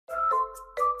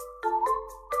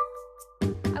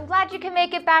glad you can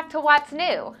make it back to What's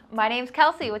New. My name's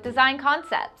Kelsey with Design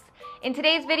Concepts. In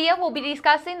today's video, we'll be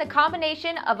discussing the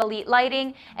combination of Elite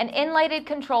lighting and Enlighted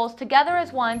controls together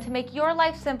as one to make your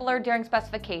life simpler during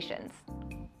specifications.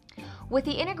 With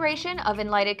the integration of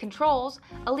Enlighted controls,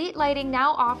 Elite Lighting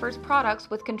now offers products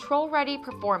with control-ready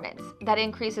performance that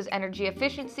increases energy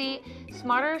efficiency,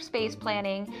 smarter space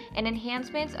planning, and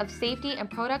enhancements of safety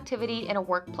and productivity in a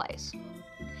workplace.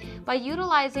 By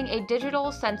utilizing a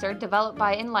digital sensor developed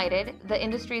by Enlighted, the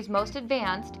industry's most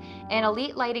advanced, and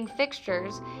Elite lighting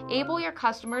fixtures, enable your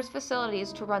customers'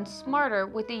 facilities to run smarter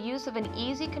with the use of an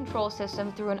easy control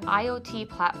system through an IoT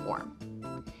platform.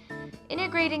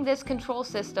 Integrating this control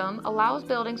system allows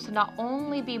buildings to not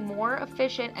only be more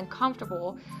efficient and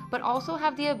comfortable, but also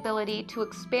have the ability to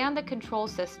expand the control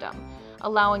system,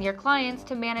 allowing your clients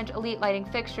to manage Elite lighting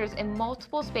fixtures in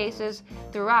multiple spaces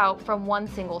throughout from one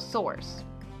single source.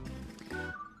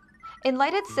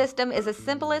 Enlighted system is the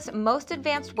simplest, most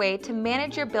advanced way to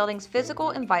manage your building's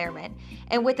physical environment,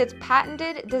 and with its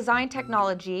patented design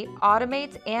technology,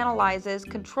 automates, analyzes,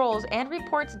 controls, and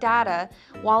reports data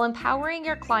while empowering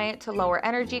your client to lower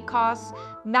energy costs,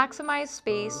 maximize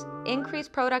space, increase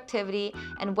productivity,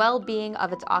 and well-being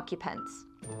of its occupants.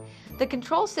 The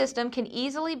control system can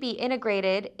easily be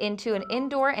integrated into an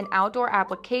indoor and outdoor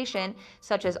application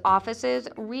such as offices,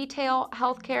 retail,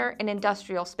 healthcare, and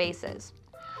industrial spaces.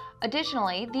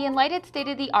 Additionally, the Enlighted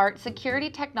state-of-the-art security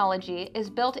technology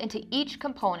is built into each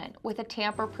component with a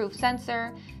tamper-proof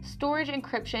sensor, storage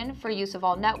encryption for use of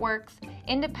all networks,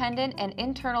 independent and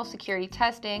internal security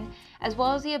testing, as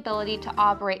well as the ability to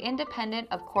operate independent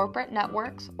of corporate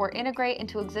networks or integrate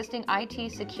into existing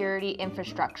IT security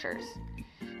infrastructures.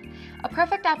 A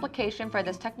perfect application for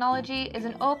this technology is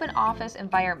an open office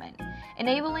environment,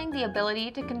 enabling the ability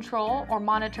to control or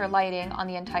monitor lighting on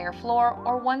the entire floor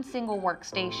or one single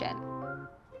workstation.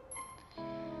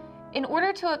 In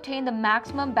order to obtain the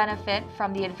maximum benefit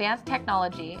from the advanced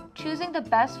technology, choosing the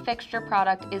best fixture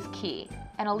product is key,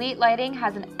 and Elite Lighting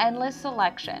has an endless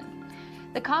selection.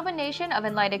 The combination of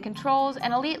Enlighted controls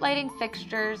and Elite lighting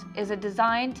fixtures is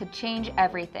designed to change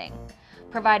everything,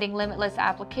 providing limitless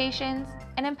applications,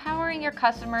 and empowering your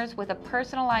customers with a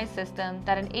personalized system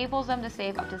that enables them to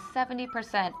save up to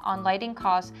 70% on lighting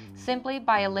costs simply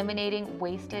by eliminating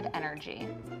wasted energy.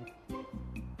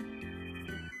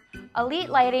 Elite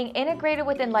lighting integrated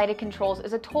with Enlighted controls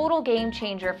is a total game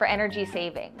changer for energy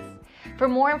savings. For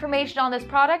more information on this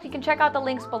product, you can check out the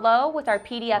links below with our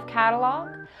PDF catalog,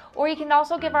 or you can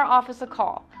also give our office a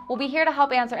call. We'll be here to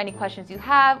help answer any questions you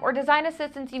have or design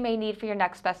assistance you may need for your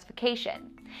next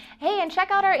specification. Hey, and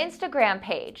check out our Instagram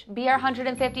page. Be our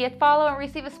 150th follower and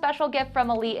receive a special gift from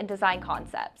Elite and Design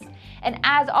Concepts. And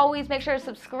as always, make sure to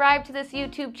subscribe to this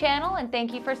YouTube channel, and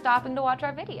thank you for stopping to watch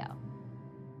our video.